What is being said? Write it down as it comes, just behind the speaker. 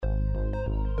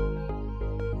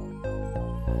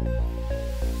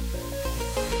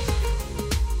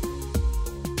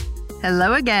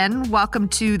Hello again. Welcome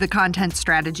to the Content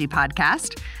Strategy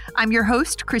Podcast. I'm your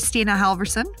host, Christina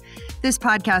Halverson. This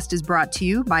podcast is brought to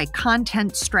you by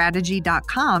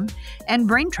contentstrategy.com and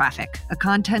Brain Traffic, a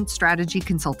content strategy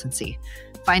consultancy.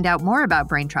 Find out more about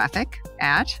Brain Traffic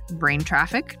at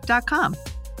braintraffic.com.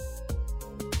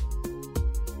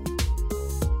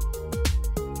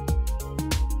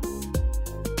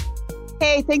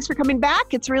 Hey, thanks for coming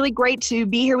back. It's really great to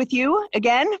be here with you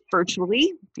again,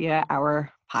 virtually via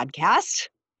our podcast.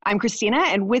 I'm Christina,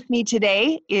 and with me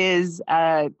today is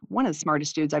one of the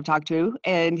smartest dudes I've talked to,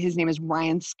 and his name is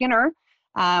Ryan Skinner.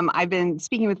 I've been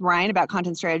speaking with Ryan about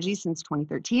content strategy since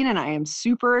 2013, and I am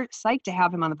super psyched to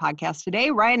have him on the podcast today.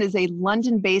 Ryan is a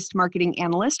London-based marketing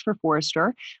analyst for Forrester,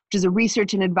 which is a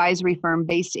research and advisory firm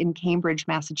based in Cambridge,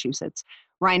 Massachusetts.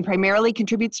 Ryan primarily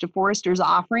contributes to Forrester's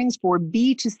offerings for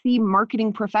B2C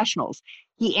marketing professionals.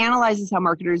 He analyzes how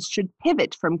marketers should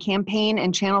pivot from campaign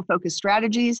and channel-focused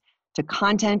strategies to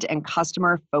content and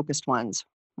customer-focused ones.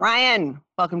 Ryan,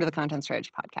 welcome to the Content Strategy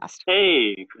Podcast.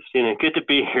 Hey, Christina. Good to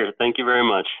be here. Thank you very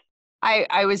much.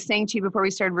 I was saying to you before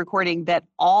we started recording that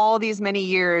all these many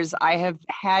years I have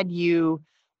had you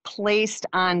placed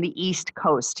on the East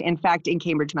Coast, in fact, in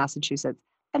Cambridge, Massachusetts.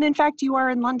 And in fact, you are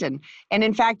in London. And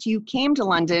in fact, you came to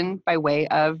London by way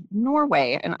of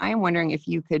Norway. And I am wondering if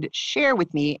you could share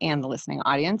with me and the listening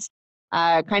audience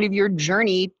kind of your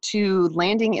journey to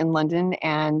landing in London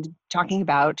and talking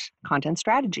about content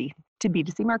strategy to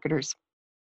B2C marketers.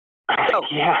 So,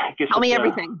 tell me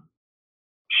everything.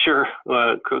 Sure.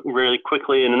 Really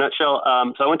quickly, in a nutshell.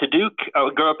 So I went to Duke. I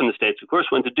grew up in the States, of course,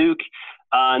 went to Duke,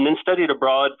 and then studied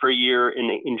abroad for a year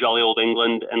in jolly old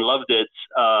England and loved it.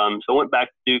 So I went back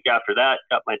to Duke after that,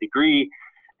 got my degree,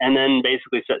 and then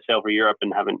basically set sail for Europe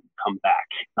and haven't come back.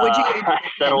 What did you get your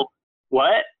degree settled. in?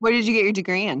 What? What did you get your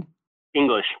degree in?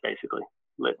 English, basically.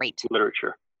 Great.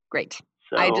 Literature. Great.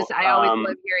 So, I always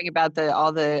love hearing about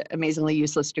all the amazingly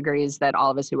useless degrees that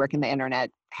all of us who work in the internet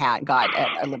got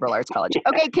at a liberal arts college. Yeah.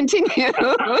 Okay, continue.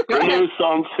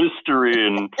 Renaissance history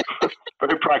and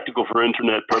very practical for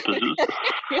internet purposes.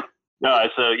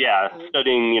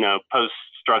 Studying,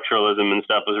 post-structuralism and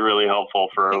stuff was really helpful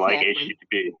for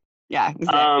HTTP. Yeah,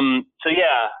 exactly.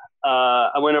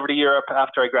 I went over to Europe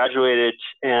after I graduated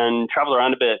and traveled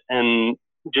around a bit and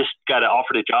just got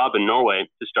offered a job in Norway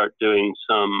to start doing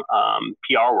some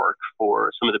PR work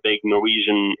for some of the big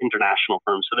Norwegian international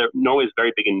firms. So Norway is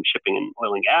very big in shipping and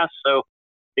oil and gas. So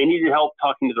they needed help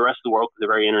talking to the rest of the world because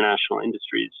they're very international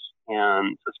industries.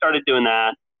 And so I started doing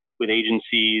that with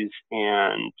agencies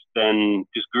and then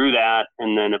just grew that.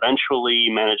 And then eventually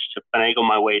managed to finagle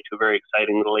my way to a very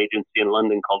exciting little agency in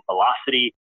London called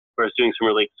Velocity, where I was doing some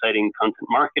really exciting content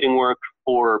marketing work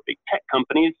for big tech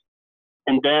companies.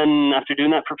 And then after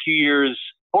doing that for a few years,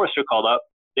 Forrester called up.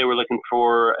 They were looking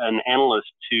for an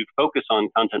analyst to focus on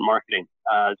content marketing.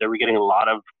 They were getting a lot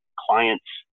of clients.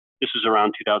 This was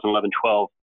around 2011, 12,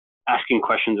 asking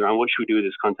questions around what should we do with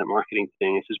this content marketing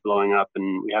thing? This is blowing up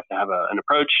and we have to have an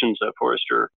approach. And so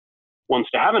Forrester wants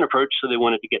to have an approach. So they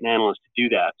wanted to get an analyst to do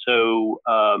that. So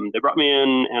they brought me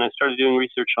in and I started doing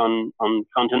research on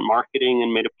content marketing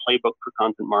and made a playbook for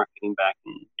content marketing back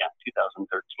in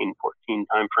 2013, 14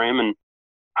 timeframe. And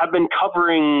I've been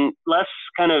covering less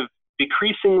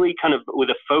decreasingly with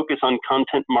a focus on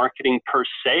content marketing per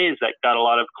se, as that got a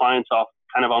lot of clients off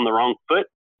kind of on the wrong foot,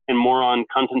 and more on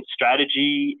content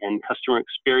strategy and customer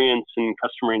experience and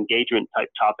customer engagement type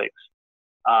topics.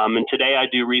 And today I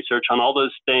do research on all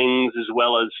those things, as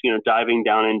well as, diving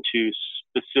down into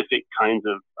specific kinds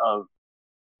of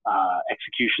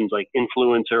executions like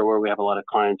influencer, where we have a lot of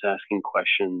clients asking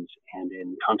questions, and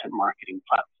in content marketing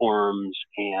platforms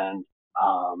and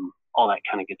all that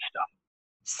kind of good stuff.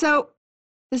 So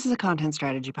this is a content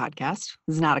strategy podcast.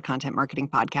 This is not a content marketing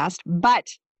podcast,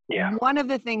 but one of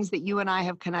the things that you and I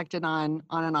have connected on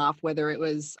and off, whether it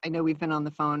was, I know we've been on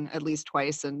the phone at least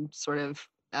twice and sort of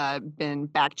been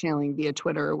back channeling via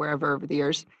Twitter or wherever over the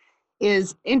years,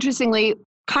 is interestingly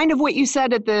kind of what you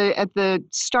said at the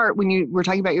start when you were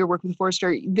talking about your work with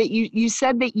Forrester, that you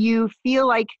said that you feel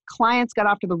like clients got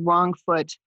off to the wrong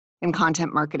foot in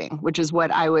content marketing, which is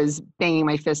what I was banging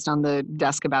my fist on the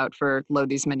desk about for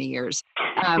these many years.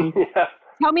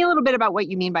 Tell me a little bit about what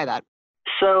you mean by that.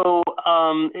 So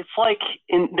it's like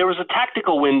there was a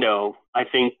tactical window, I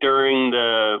think, during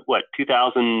the,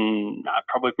 2000,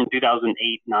 probably from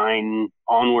 2008, 9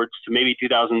 onwards to maybe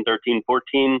 2013,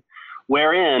 14,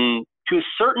 wherein to a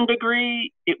certain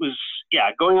degree, it was,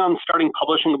 going on, starting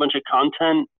publishing a bunch of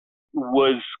content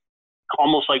was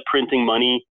almost like printing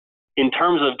money in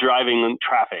terms of driving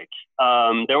traffic.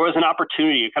 There was an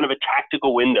opportunity, kind of a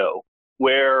tactical window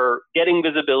where getting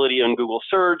visibility on Google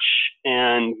search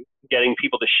and getting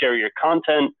people to share your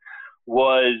content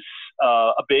was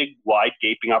a big, wide,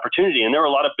 gaping opportunity. And there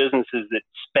were a lot of businesses that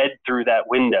sped through that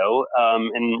window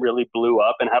and really blew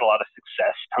up and had a lot of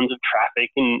success, tons of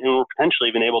traffic, and were potentially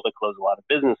even able to close a lot of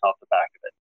business off the back of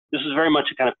it. This was very much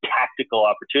a kind of tactical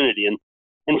opportunity. And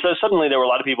so suddenly there were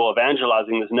a lot of people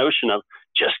evangelizing this notion of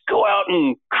just go out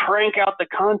and crank out the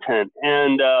content.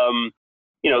 And,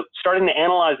 starting to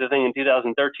analyze the thing in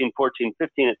 2013, 14,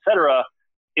 15, et cetera,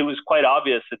 it was quite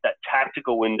obvious that that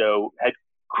tactical window had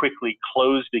quickly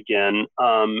closed again,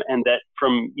 and that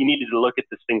you needed to look at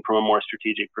this thing from a more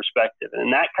strategic perspective. And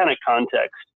in that kind of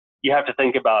context, you have to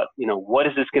think about, what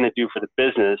is this going to do for the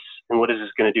business and what is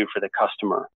this going to do for the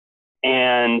customer?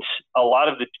 And a lot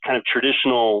of the kind of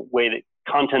traditional way that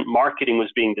content marketing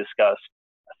was being discussed,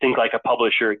 think like a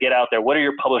publisher, get out there. What are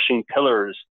your publishing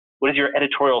pillars? What is your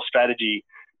editorial strategy?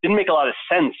 Didn't make a lot of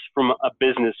sense from a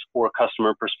business or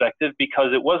customer perspective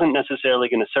because it wasn't necessarily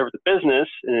going to serve the business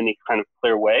in any kind of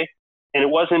clear way. And it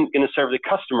wasn't going to serve the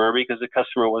customer because the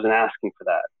customer wasn't asking for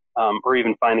that or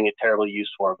even finding it terribly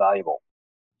useful or valuable.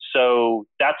 So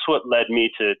that's what led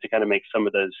me to kind of make some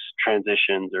of those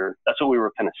transitions, or that's what we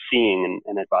were kind of seeing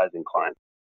and advising clients.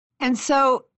 And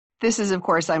so this is, of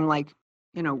course, I'm like,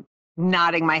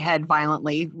 nodding my head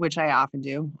violently, which I often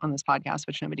do on this podcast,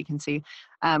 which nobody can see.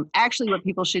 Actually, what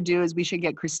people should do is we should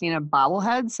get Christina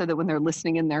bobbleheads so that when they're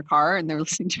listening in their car and they're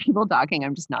listening to people talking,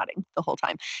 I'm just nodding the whole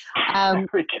time.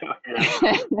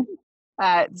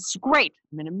 It's great.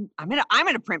 I'm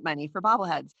gonna print money for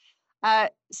bobbleheads.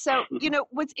 So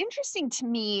what's interesting to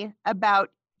me about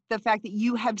the fact that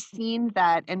you have seen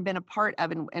that and been a part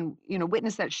of and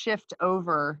witnessed that shift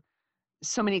over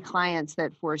so many clients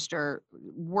that Forrester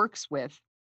works with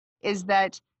is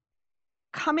that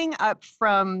coming up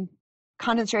from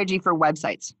content strategy for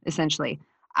websites, essentially,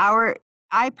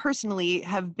 I personally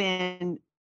have been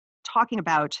talking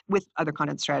about with other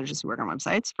content strategists who work on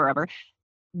websites forever,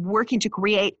 working to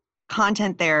create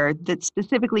content there that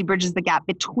specifically bridges the gap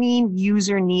between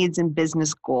user needs and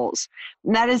business goals.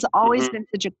 And that has always been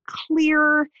such a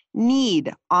clear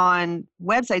need on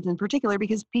websites in particular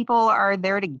because people are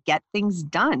there to get things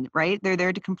done, right? They're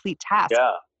there to complete tasks.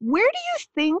 Yeah. Where do you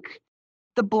think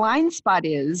the blind spot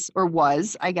is or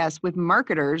was, I guess, with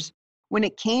marketers when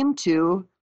it came to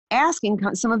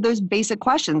asking some of those basic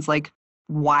questions like,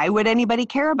 why would anybody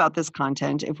care about this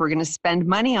content? If we're going to spend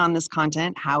money on this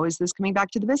content, how is this coming back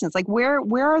to the business? Like where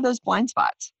are those blind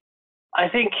spots? I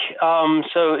think,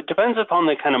 so it depends upon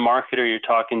the kind of marketer you're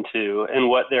talking to and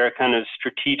what their kind of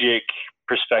strategic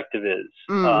perspective is.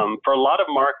 For a lot of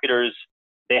marketers,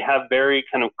 they have very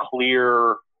kind of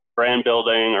clear brand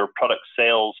building or product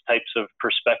sales types of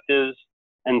perspectives.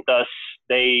 And thus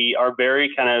they are very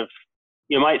kind of,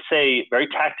 you might say, very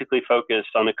tactically focused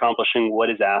on accomplishing what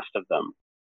is asked of them.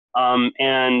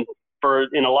 And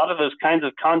in a lot of those kinds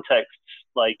of contexts,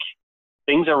 like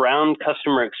things around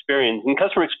customer experience, and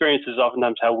customer experience is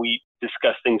oftentimes how we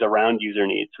discuss things around user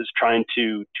needs, is trying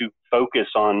to focus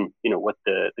on, what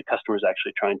the customer is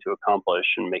actually trying to accomplish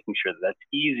and making sure that that's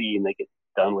easy and they get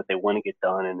done what they want to get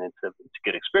done and it's a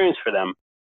good experience for them,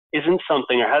 isn't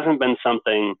something or hasn't been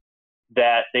something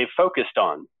that they've focused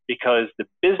on. Because the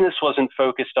business wasn't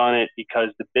focused on it, because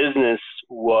the business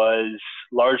was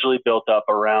largely built up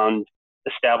around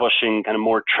establishing kind of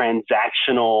more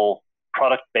transactional,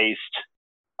 product-based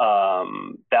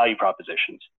value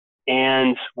propositions.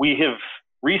 And we have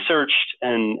researched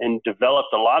and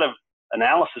developed a lot of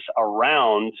analysis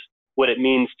around what it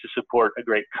means to support a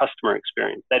great customer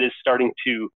experience. That is starting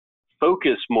to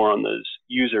focus more on those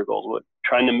user goals,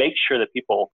 trying to make sure that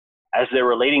people, as they're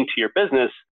relating to your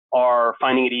business, are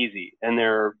finding it easy and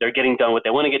they're getting done what they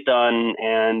want to get done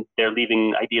and they're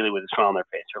leaving ideally with a smile on their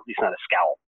face or at least not a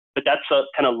scowl. But that's a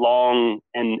kind of long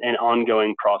and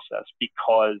ongoing process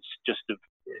because just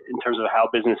in terms of how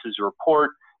businesses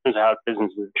report, in terms of how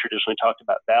businesses traditionally talked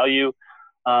about value.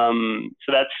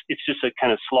 So it's just a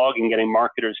kind of slog in getting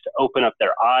marketers to open up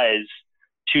their eyes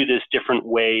to this different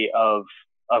way of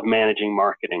managing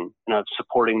marketing and of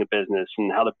supporting the business and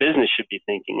how the business should be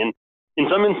thinking. And in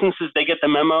some instances, they get the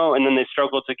memo and then they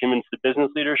struggle to convince the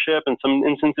business leadership. In some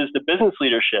instances, the business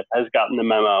leadership has gotten the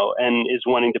memo and is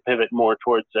wanting to pivot more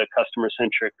towards a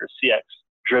customer-centric or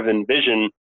CX-driven vision,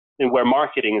 and where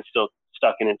marketing is still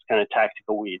stuck in its kind of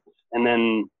tactical weeds. And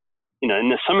then,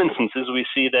 in some instances, we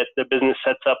see that the business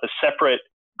sets up a separate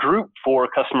group for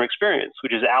customer experience,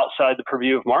 which is outside the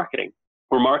purview of marketing,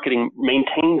 where marketing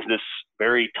maintains this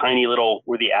very tiny little,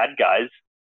 we're the ad guys,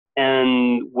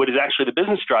 and what is actually the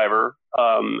business driver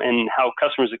and how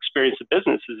customers experience the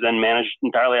business is then managed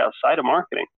entirely outside of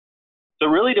marketing. So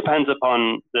it really depends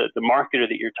upon the marketer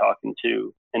that you're talking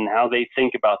to and how they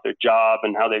think about their job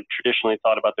and how they've traditionally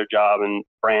thought about their job and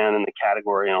brand and the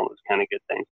category and all those kind of good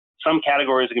things. Some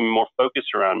categories are going to be more focused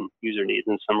around user needs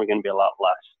and some are going to be a lot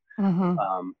less. Mm-hmm.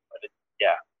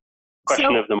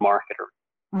 Question of the marketer.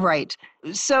 Right.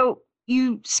 So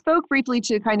you spoke briefly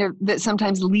to kind of that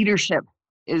sometimes leadership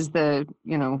is the,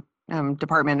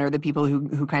 department or the people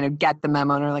who kind of get the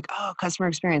memo and are like, oh, customer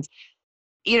experience.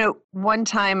 One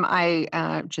time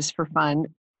I, just for fun,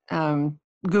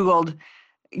 Googled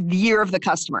the year of the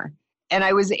customer, and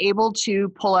I was able to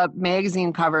pull up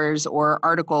magazine covers or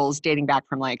articles dating back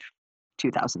from like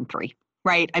 2003.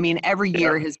 Right. I mean, every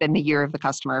year has been the year of the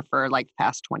customer for like the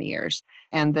past 20 years.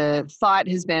 And the thought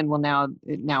has been, well, now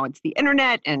it's the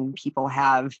internet and people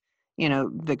have,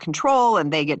 the control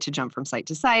and they get to jump from site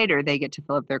to site, or they get to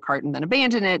fill up their cart and then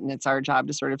abandon it. And it's our job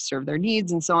to sort of serve their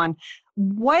needs and so on.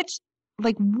 What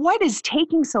is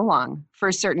taking so long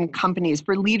for certain companies,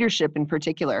 for leadership in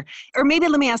particular? Or maybe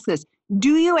let me ask this.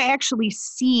 Do you actually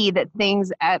see that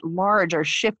things at large are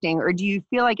shifting, or do you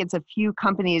feel like it's a few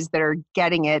companies that are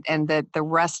getting it and that the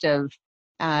rest of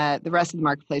the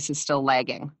marketplace is still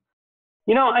lagging?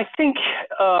 I think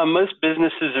most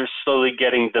businesses are slowly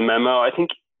getting the memo. I think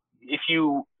if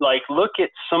you look at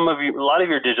a lot of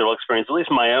your digital experience, at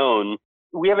least my own,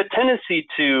 we have a tendency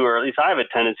to, or at least I have a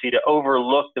tendency to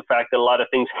overlook the fact that a lot of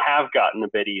things have gotten a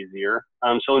bit easier.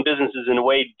 So when businesses in a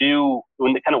way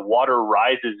when the kind of water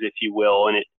rises, if you will,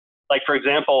 and for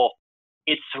example,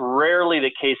 it's rarely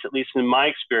the case, at least in my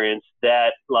experience,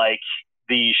 that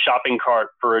the shopping cart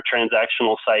for a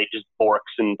transactional site just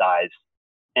borks and dies.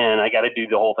 And I got to do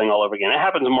the whole thing all over again. It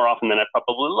happens more often than I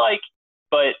probably like.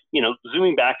 But,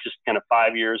 zooming back just kind of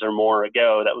 5 years or more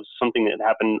ago, that was something that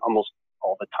happened almost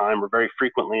all the time or very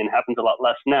frequently and happens a lot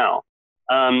less now.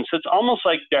 So it's almost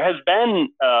like there has been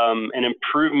an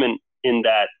improvement in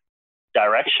that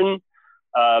direction,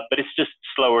 but it's just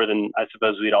slower than I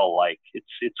suppose we'd all like.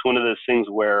 It's one of those things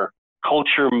where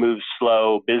culture moves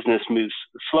slow, business moves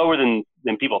slower than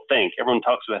people think. Everyone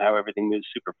talks about how everything moves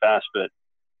super fast, but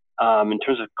in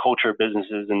terms of culture of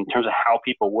businesses, in terms of how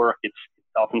people work, it's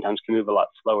oftentimes can move a lot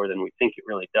slower than we think it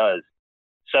really does.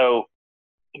 So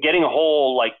getting a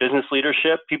whole business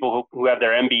leadership, people who have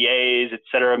their MBAs, et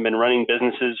cetera, have been running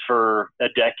businesses for a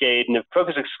decade and have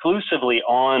focused exclusively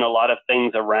on a lot of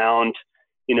things around,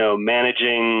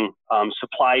 managing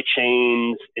supply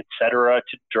chains, et cetera,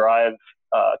 to drive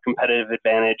competitive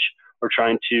advantage or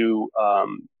trying to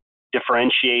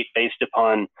differentiate based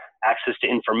upon access to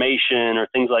information or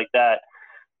things like that.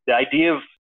 The idea of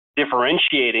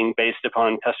differentiating based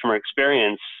upon customer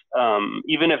experience,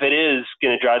 even if it is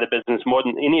going to drive the business more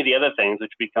than any of the other things,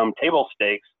 which become table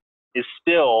stakes, is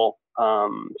still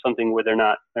something where they're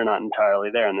not entirely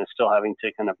there, and they're still having to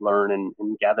kind of learn and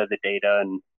gather the data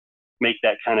and make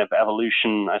that kind of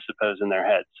evolution, I suppose, in their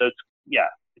head. So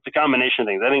it's a combination of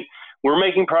things. I think we're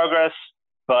making progress,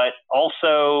 but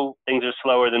also things are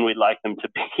slower than we'd like them to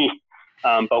be,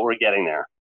 but we're getting there.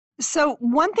 So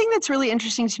one thing that's really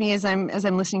interesting to me as I'm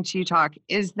listening to you talk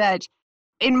is that,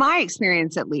 in my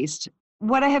experience at least,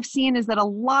 what I have seen is that a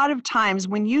lot of times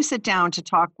when you sit down to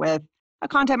talk with a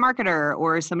content marketer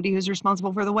or somebody who's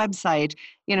responsible for the website,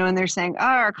 and they're saying, oh,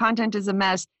 our content is a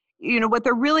mess, what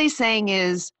they're really saying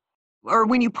is, or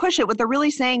when you push it, what they're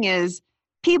really saying is,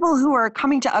 people who are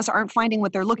coming to us aren't finding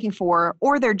what they're looking for,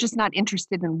 or they're just not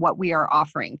interested in what we are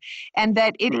offering. And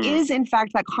that it is, in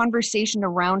fact, that conversation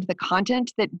around the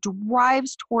content that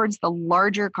drives towards the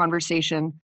larger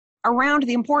conversation around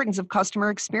the importance of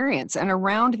customer experience and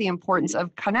around the importance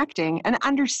of connecting and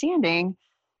understanding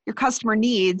your customer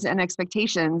needs and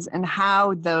expectations and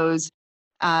how those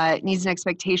needs and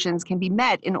expectations can be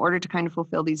met in order to kind of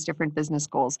fulfill these different business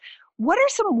goals. What are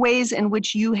some ways in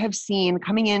which you have seen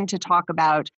coming in to talk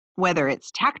about whether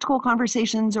it's tactical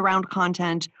conversations around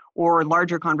content or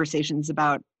larger conversations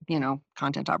about,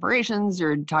 content operations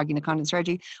or talking to content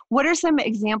strategy? What are some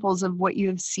examples of what you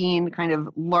have seen kind of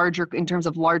larger, in terms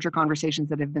of larger conversations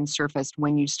that have been surfaced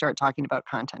when you start talking about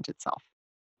content itself?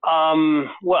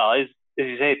 Well, as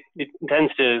you say, it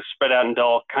tends to spread out into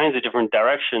all kinds of different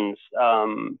directions.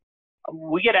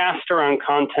 We get asked around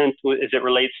content as it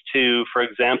relates to, for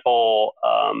example,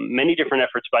 many different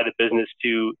efforts by the business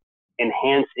to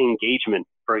enhance engagement,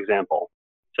 for example.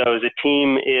 So as a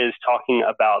team is talking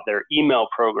about their email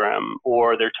program,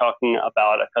 or they're talking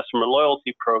about a customer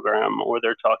loyalty program, or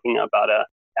they're talking about a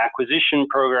acquisition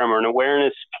program or an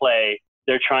awareness play,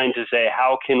 they're trying to say,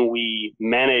 how can we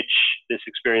manage this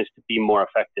experience to be more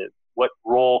effective? What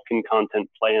role can content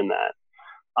play in that?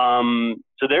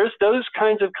 So there's those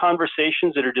kinds of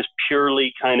conversations that are just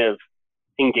purely kind of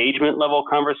engagement level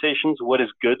conversations. What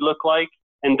does good look like?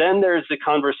 And then there's the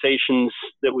conversations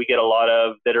that we get a lot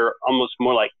of that are almost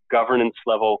more like governance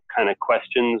level kind of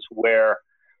questions where,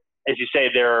 as you say,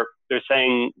 they're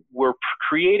saying we're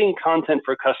creating content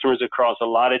for customers across a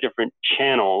lot of different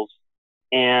channels,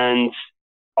 and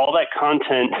all that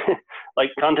content, like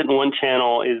content in one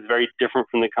channel is very different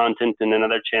from the content in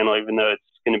another channel, even though it's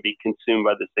going to be consumed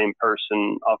by the same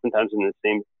person, oftentimes in the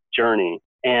same journey.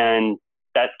 And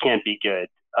that can't be good.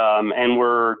 And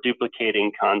we're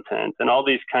duplicating content and all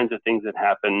these kinds of things that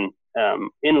happen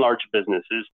in large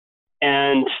businesses.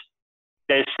 And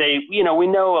they say, we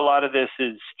know a lot of this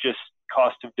is just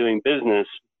cost of doing business,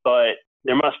 but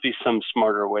there must be some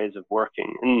smarter ways of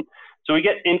working. And so we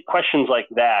get in questions like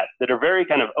that are very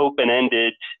kind of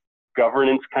open-ended,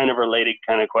 governance kind of related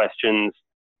kind of questions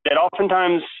that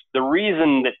oftentimes the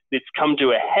reason that it's come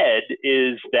to a head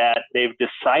is that they've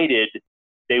decided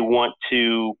they want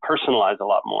to personalize a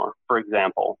lot more, for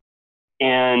example.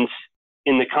 And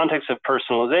in the context of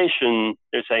personalization,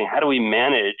 they're saying, how do we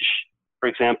manage, for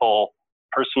example,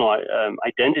 personal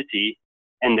identity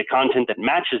and the content that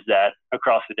matches that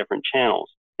across the different channels?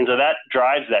 And so that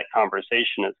drives that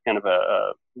conversation. It's kind of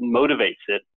motivates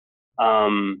it.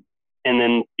 And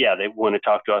then, they want to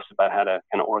talk to us about how to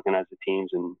kind of organize the teams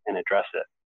and address it.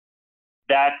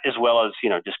 That, as well as,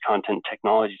 just content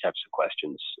technology types of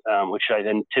questions, which I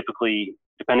then typically,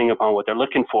 depending upon what they're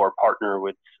looking for, partner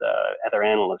with other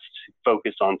analysts who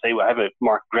focus on, say, I have a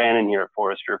Mark Grannon here at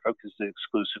Forrester, focuses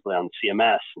exclusively on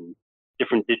CMS and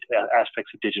different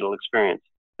aspects of digital experience.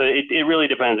 So it really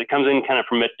depends. It comes in kind of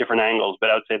from different angles,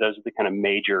 but I would say those are the kind of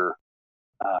major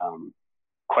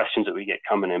questions that we get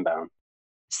coming inbound.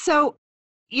 So,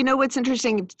 what's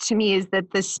interesting to me is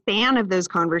that the span of those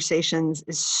conversations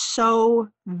is so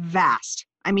vast.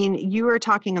 I mean, you are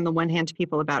talking on the one hand to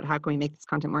people about how can we make this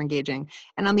content more engaging,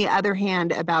 and on the other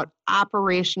hand about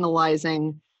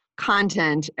operationalizing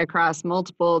content across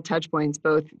multiple touch points,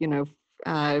 both,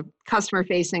 customer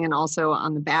facing and also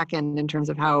on the back end in terms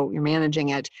of how you're managing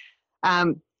it.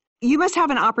 You must have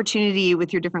an opportunity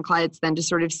with your different clients then to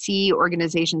sort of see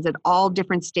organizations at all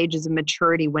different stages of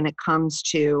maturity when it comes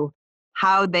to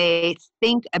how they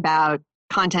think about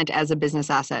content as a business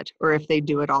asset, or if they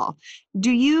do at all. Are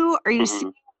you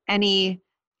seeing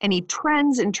any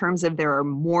trends in terms of there are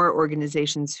more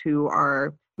organizations who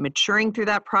are maturing through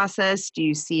that process? Do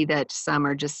you see that some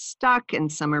are just stuck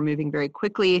and some are moving very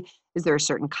quickly? Is there a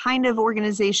certain kind of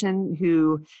organization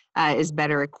who is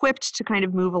better equipped to kind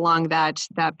of move along that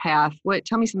path?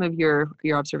 Tell me some of your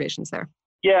observations there.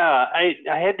 Yeah, I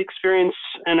had experience,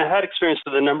 and I've had experience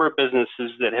with a number of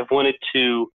businesses that have wanted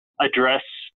to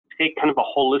take kind of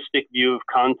a holistic view of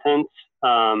content.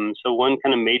 So one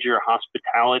kind of major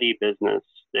hospitality business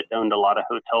that owned a lot of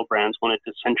hotel brands wanted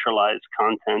to centralize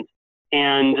content.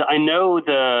 And I know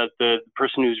the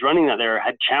person who's running that there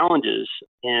had challenges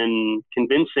in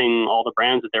convincing all the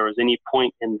brands that there was any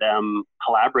point in them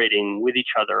collaborating with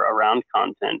each other around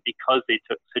content, because they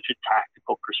took such a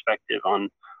tactical perspective on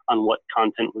what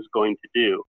content was going to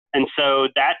do. And so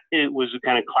it was a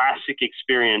kind of classic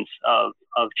experience of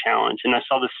challenge. And I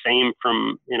saw the same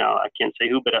from, I can't say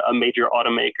who, but a major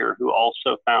automaker who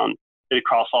also found that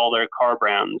across all their car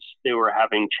brands, they were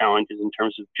having challenges in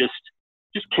terms of just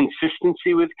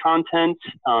consistency with content,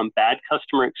 bad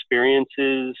customer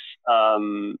experiences,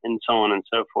 and so on and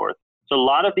so forth. So a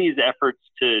lot of these efforts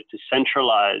to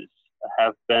centralize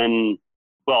have been,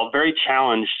 very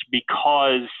challenged,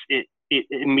 because it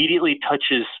immediately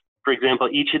touches, for example,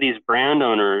 each of these brand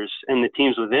owners and the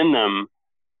teams within them.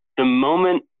 The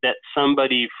moment that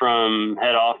somebody from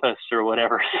head office or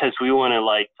whatever says we want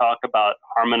to talk about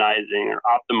harmonizing or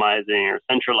optimizing or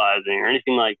centralizing or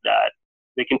anything like that,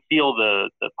 they can feel the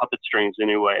puppet strings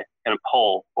anyway kind of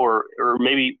pull, or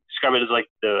maybe describe it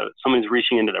as someone's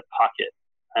reaching into their pocket.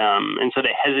 And so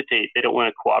they hesitate. They don't want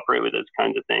to cooperate with those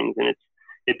kinds of things. And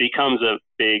it becomes a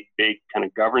big kind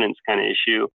of governance kind of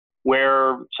issue,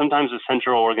 where sometimes the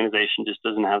central organization just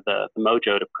doesn't have the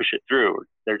mojo to push it through.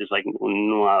 They're just like,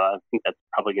 well, I think that's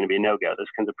probably going to be a no-go. Those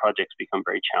kinds of projects become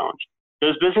very challenged.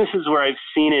 Those businesses where I've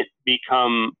seen it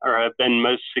become or have been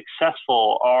most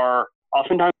successful are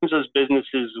oftentimes those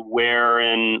businesses where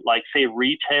in, say,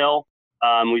 retail,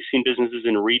 we've seen businesses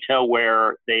in retail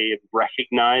where they've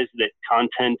recognized that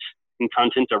content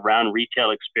around retail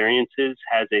experiences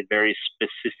has a very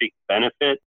specific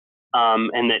benefit,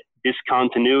 and that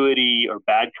discontinuity or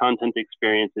bad content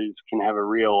experiences can have a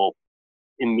real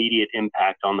immediate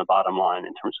impact on the bottom line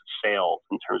in terms of sales,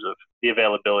 in terms of the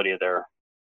availability of their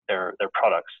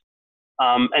products.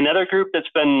 Another group that's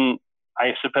been,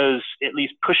 I suppose at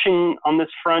least pushing on this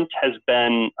front has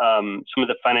been some of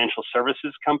the financial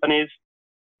services companies,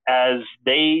 as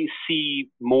they see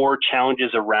more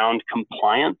challenges around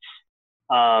compliance.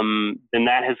 Then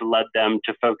that has led them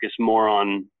to focus more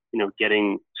on,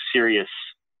 getting serious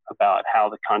about how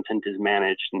the content is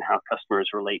managed and how customers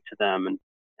relate to them.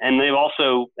 And they've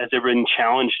also, as they've been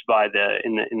challenged by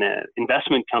in the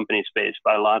investment company space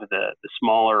by a lot of the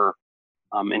smaller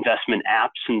investment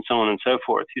apps and so on and so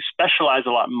forth, who specialize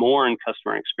a lot more in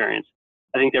customer experience.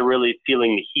 I think they're really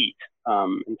feeling the heat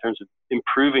in terms of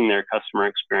improving their customer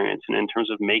experience and in terms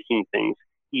of making things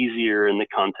easier and the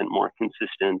content more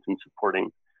consistent and supporting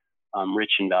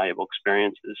rich and valuable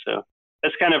experiences. So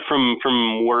that's kind of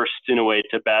from worst in a way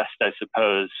to best, I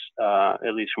suppose,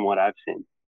 at least from what I've seen.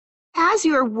 As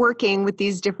you're working with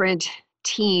these different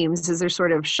teams, as they're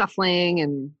sort of shuffling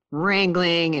and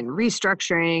wrangling and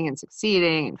restructuring and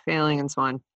succeeding and failing and so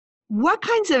on, what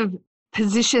kinds of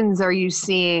positions are you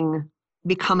seeing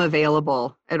become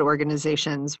available at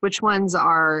organizations? Which ones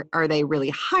are they really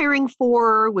hiring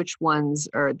for? Which ones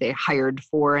are they hired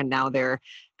for and now they're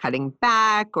cutting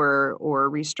back or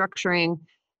restructuring?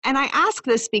 And I ask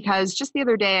this because just the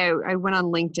other day I went on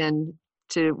LinkedIn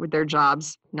with their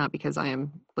jobs, not because I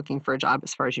am looking for a job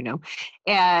as far as you know,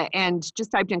 and just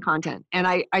typed in content. And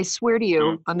I swear to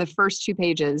you, on the first 2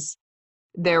 pages,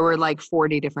 there were like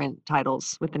 40 different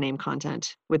titles with the name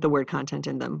content, with the word content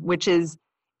in them, which is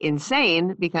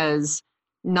insane because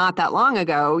not that long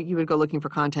ago, you would go looking for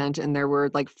content and there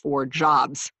were like 4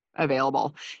 jobs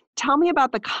available. Tell me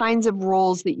about the kinds of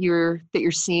roles that you're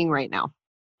seeing right now.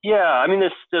 Yeah, I mean,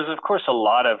 there's of course a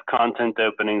lot of content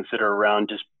openings that are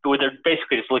around they're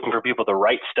basically just looking for people to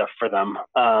write stuff for them.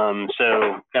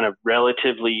 So kind of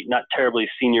relatively, not terribly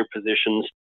senior positions.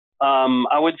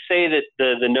 I would say that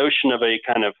the notion of a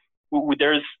kind of,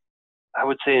 I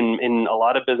would say in a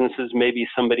lot of businesses, maybe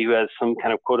somebody who has some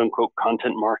kind of quote unquote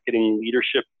content marketing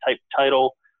leadership type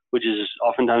title, which is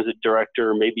oftentimes a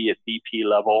director, maybe at VP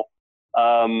level.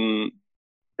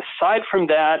 Aside from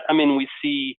that, I mean, we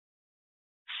see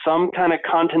some kind of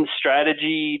content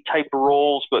strategy type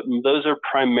roles, but those are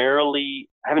primarily,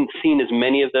 I haven't seen as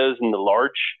many of those in the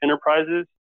large enterprises.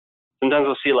 Sometimes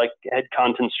we'll see like head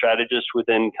content strategist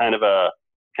within kind of a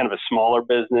smaller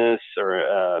business or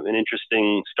an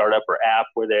interesting startup or app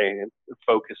where they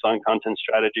focus on content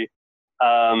strategy. So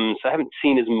I haven't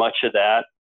seen as much of that.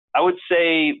 I would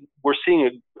say we're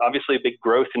seeing obviously a big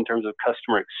growth in terms of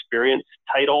customer experience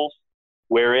titles,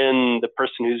 wherein the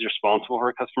person who's responsible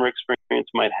for customer experience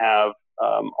might have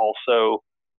also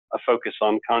a focus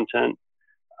on content.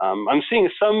 I'm seeing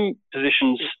some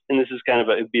positions, and this is kind of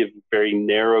it'd be a very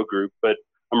narrow group, but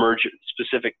emerge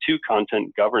specific to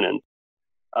content governance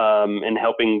and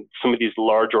helping some of these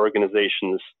large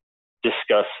organizations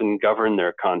discuss and govern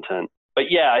their content. But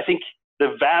yeah, I think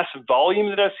the vast volume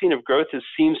that I've seen of growth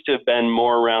seems to have been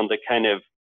more around the kind of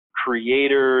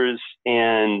creators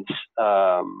and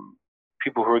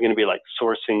people who are going to be like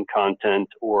sourcing content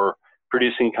or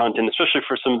producing content, especially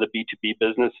for some of the B2B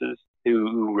businesses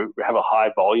who have a high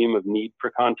volume of need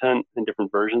for content and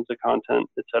different versions of content,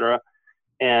 et cetera.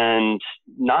 And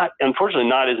unfortunately,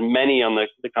 not as many on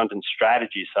the content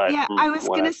strategy side. Yeah, I was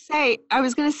going to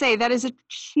say that is a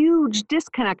huge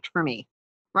disconnect for me,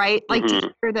 right? Like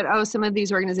to hear that, some of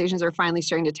these organizations are finally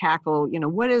starting to tackle,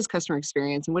 what is customer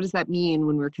experience and what does that mean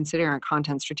when we're considering our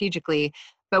content strategically?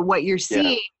 But what you're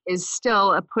seeing is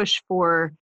still a push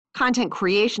for content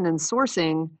creation and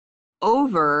sourcing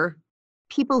over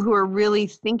people who are really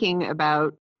thinking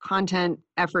about content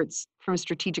efforts from a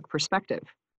strategic perspective.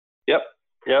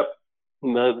 Yep.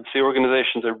 The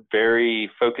organizations are very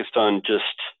focused on just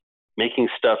making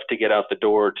stuff to get out the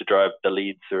door to drive the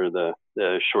leads or the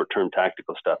short-term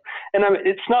tactical stuff. And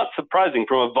it's not surprising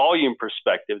from a volume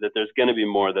perspective that there's going to be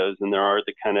more of those than there are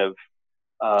the kind of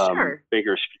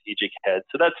bigger strategic heads.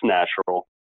 So that's natural.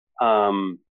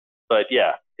 But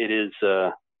yeah, it is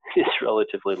it's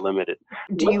relatively limited.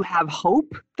 Do you have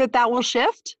hope that will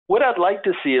shift? What I'd like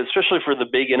to see, especially for the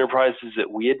big enterprises that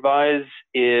we advise,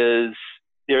 is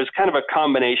there's kind of a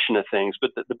combination of things.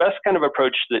 But the best kind of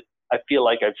approach that I feel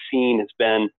like I've seen has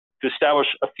been to establish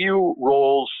a few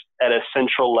roles at a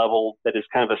central level that is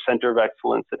kind of a center of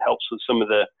excellence that helps with some of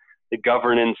the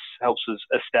governance, helps with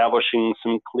establishing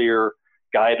some clear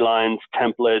guidelines,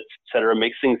 templates, et cetera,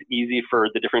 makes things easy for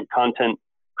the different content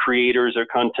creators or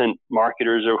content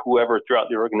marketers or whoever throughout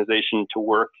the organization to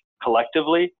work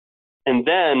collectively. And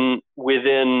then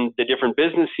within the different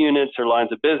business units or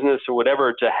lines of business or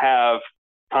whatever, to have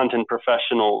content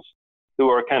professionals who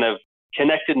are kind of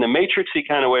connected in a matrixy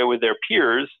kind of way with their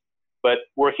peers, but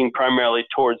working primarily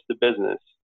towards the business.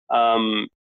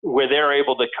 where they're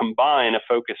able to combine a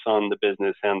focus on the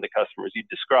business and the customers you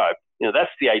described.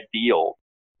 That's the ideal,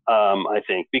 I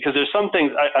think, because there's some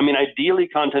things, I mean, ideally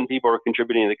content people are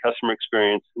contributing to the customer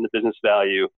experience and the business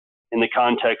value in the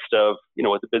context of,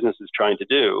 what the business is trying to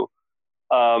do.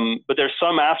 But there's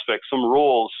some aspects, some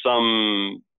rules,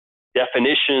 some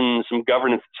definitions, some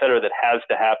governance, et cetera, that has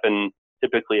to happen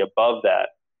typically above that.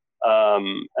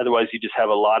 Otherwise, you just have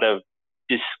a lot of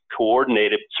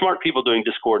smart people doing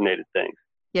discoordinated things.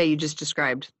 Yeah, you just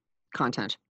described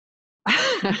content.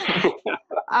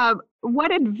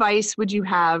 What advice would you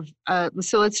have?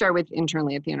 So let's start with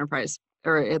internally at the enterprise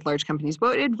or at large companies.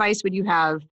 What advice would you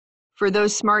have for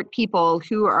those smart people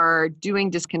who are doing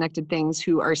disconnected things,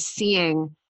 who are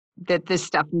seeing that this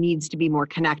stuff needs to be more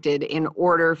connected in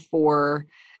order for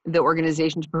the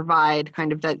organization to provide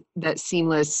kind of that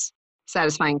seamless,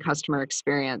 satisfying customer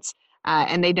experience?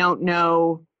 And they don't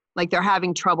know, like they're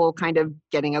having trouble kind of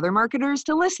getting other marketers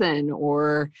to listen,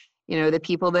 or the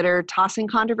people that are tossing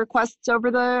content requests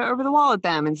over the wall at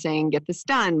them and saying, get this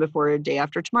done before a day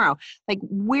after tomorrow. Like,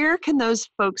 where can those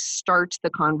folks start the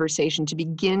conversation to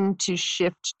begin to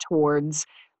shift towards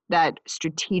that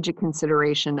strategic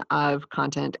consideration of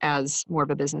content as more of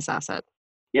a business asset?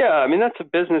 Yeah, I mean, that's a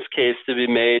business case to be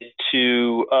made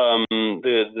to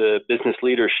the business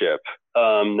leadership.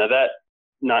 Now that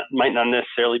might not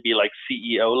necessarily be like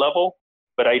CEO level,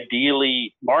 but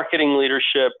ideally marketing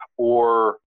leadership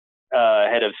or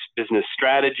head of business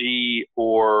strategy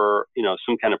or,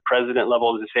 some kind of president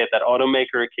level. As I say, at that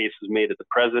automaker, a case was made at the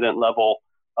president level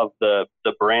of the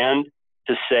brand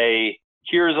to say,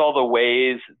 here's all the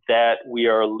ways that we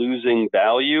are losing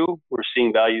value. We're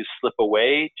seeing value slip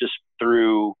away just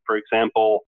through, for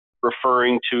example,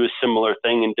 referring to a similar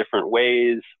thing in different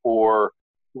ways, or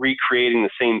recreating the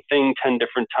same thing 10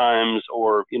 different times,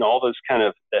 or, all those kind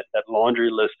of that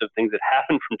laundry list of things that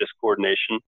happen from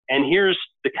discoordination. And here's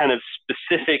the kind of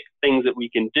specific things that we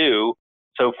can do.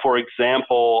 So, for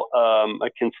example, a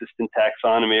consistent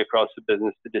taxonomy across the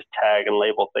business to just tag and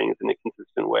label things in a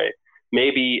consistent way.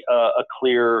 Maybe a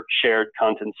clear shared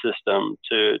content system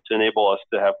to enable us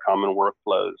to have common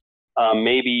workflows.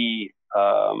 Maybe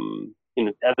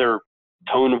other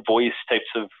tone of voice types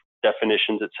of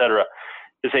definitions, et cetera,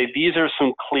 to say these are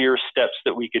some clear steps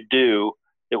that we could do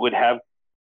that would have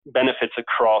benefits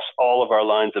across all of our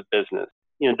lines of business.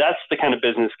 That's the kind of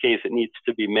business case that needs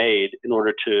to be made in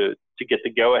order to get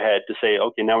the go-ahead to say,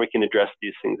 okay, now we can address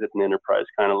these things at an enterprise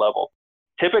kind of level.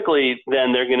 Typically,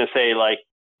 then they're going to say, like,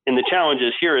 and the challenge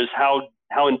is here is how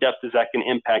in-depth is that going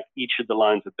to impact each of the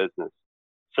lines of business?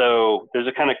 So there's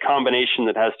a kind of combination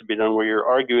that has to be done where you're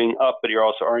arguing up, but you're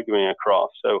also arguing across.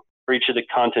 So for each of the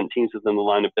content teams within the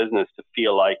line of business to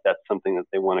feel like that's something that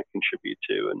they want to contribute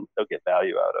to and they'll get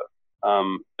value out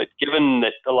of. But given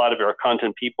that a lot of our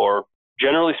content people are,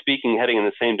 generally speaking, heading in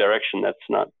the same direction, that's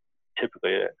not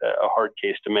typically a hard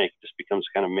case to make. It just becomes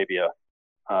kind of maybe a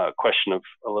question of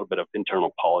a little bit of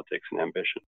internal politics and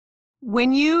ambition.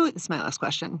 This is my last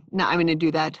question. Now I'm going to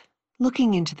do that.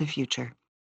 Looking into the future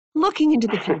of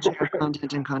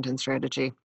content and content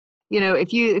strategy.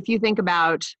 If you think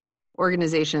about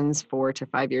organizations 4 to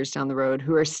 5 years down the road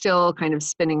who are still kind of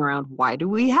spinning around, why do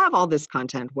we have all this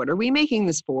content? What are we making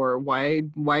this for? Why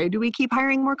do we keep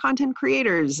hiring more content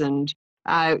creators? And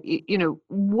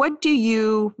what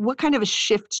kind of a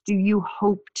shift do you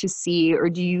hope to see, or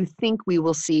do you think we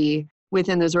will see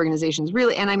within those organizations?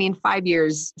 Really, and I mean, 5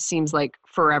 years seems like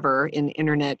forever in the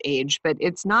internet age, but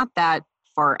it's not that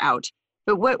far out.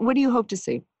 But what do you hope to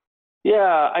see?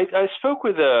 Yeah, I spoke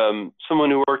with someone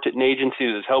who worked at an agency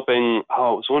that was helping, it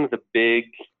was one of the big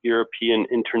European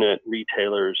internet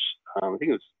retailers. I think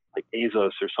it was like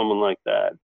ASOS or someone like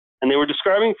that. And they were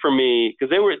describing for me,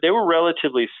 because they were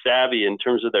relatively savvy in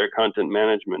terms of their content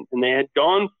management. And they had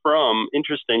gone from,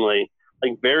 interestingly,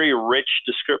 like very rich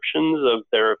descriptions of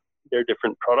their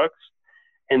different products,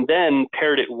 and then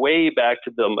pared it way back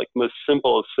to the like most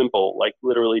simple of simple, like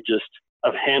literally just a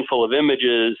handful of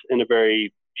images and a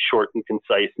very short and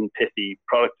concise and pithy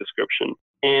product description.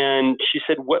 And she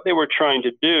said what they were trying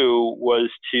to do was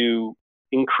to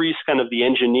increase kind of the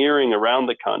engineering around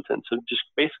the content. So just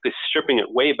basically stripping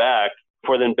it way back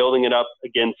for then building it up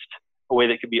against a way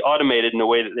that could be automated in a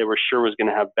way that they were sure was going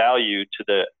to have value to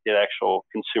the actual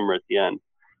consumer at the end.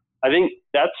 I think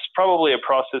that's probably a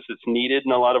process that's needed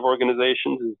in a lot of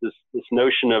organizations, is this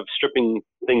notion of stripping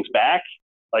things back,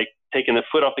 like taking the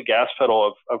foot off the gas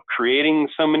pedal of creating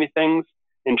so many things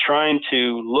and trying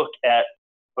to look at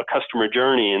a customer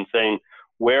journey and saying,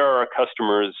 where are our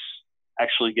customers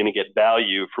actually going to get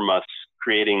value from us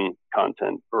creating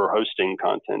content or hosting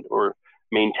content or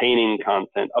maintaining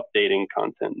content, updating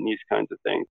content, and these kinds of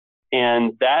things.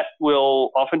 And that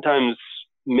will oftentimes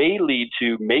may lead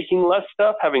to making less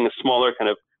stuff, having a smaller kind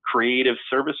of creative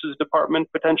services department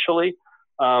potentially,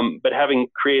 but having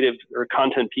creative or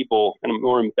content people and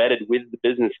more embedded with the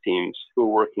business teams who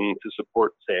are working to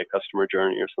support, say, a customer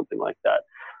journey or something like that.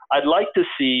 I'd like to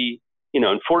see,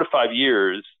 in 4 to 5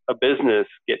 years, a business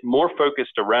get more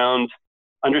focused around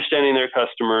understanding their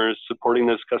customers, supporting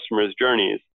those customers'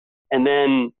 journeys, and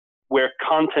then where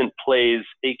content plays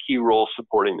a key role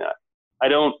supporting that. I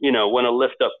don't, want to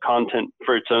lift up content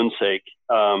for its own sake,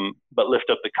 but lift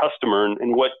up the customer.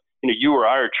 And what, you or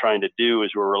I are trying to do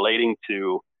is we're relating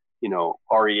to,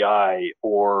 REI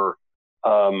or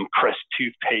Crest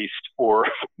toothpaste or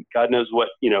God knows what,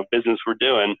 business we're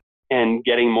doing, and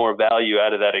getting more value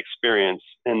out of that experience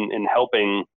and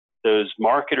helping those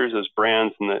marketers, those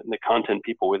brands, and the content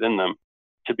people within them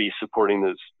to be supporting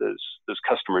those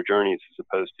customer journeys as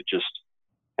opposed to just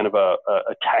kind of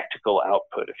a tactical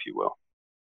output, if you will.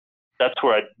 That's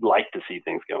where I'd like to see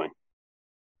things going.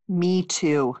 Me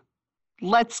too.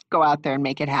 Let's go out there and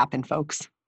make it happen, folks.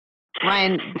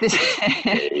 Ryan,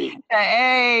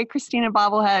 hey, Christina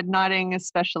bobblehead nodding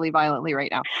especially violently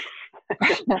right now.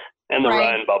 And the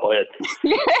Ryan bobblehead.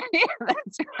 Yeah,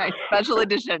 that's right. Special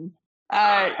edition.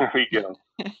 There we go.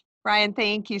 Ryan,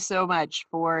 thank you so much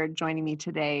for joining me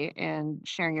today and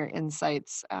sharing your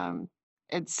insights.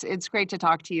 It's great to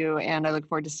talk to you, and I look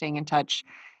forward to staying in touch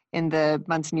in the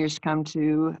months and years to come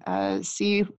to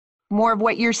see more of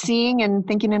what you're seeing and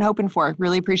thinking and hoping for.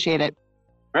 Really appreciate it.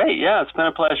 Great. Yeah, it's been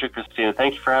a pleasure, Christina.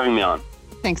 Thank you for having me on.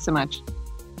 Thanks so much.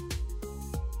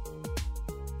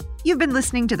 You've been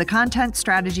listening to the Content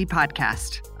Strategy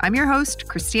Podcast. I'm your host,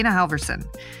 Christina Halverson.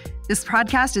 This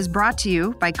podcast is brought to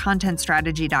you by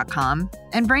ContentStrategy.com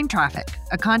and Brain Traffic,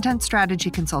 a content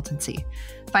strategy consultancy.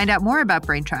 Find out more about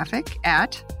Brain Traffic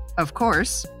at, of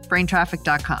course,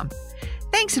 BrainTraffic.com.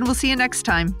 Thanks, and we'll see you next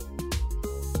time.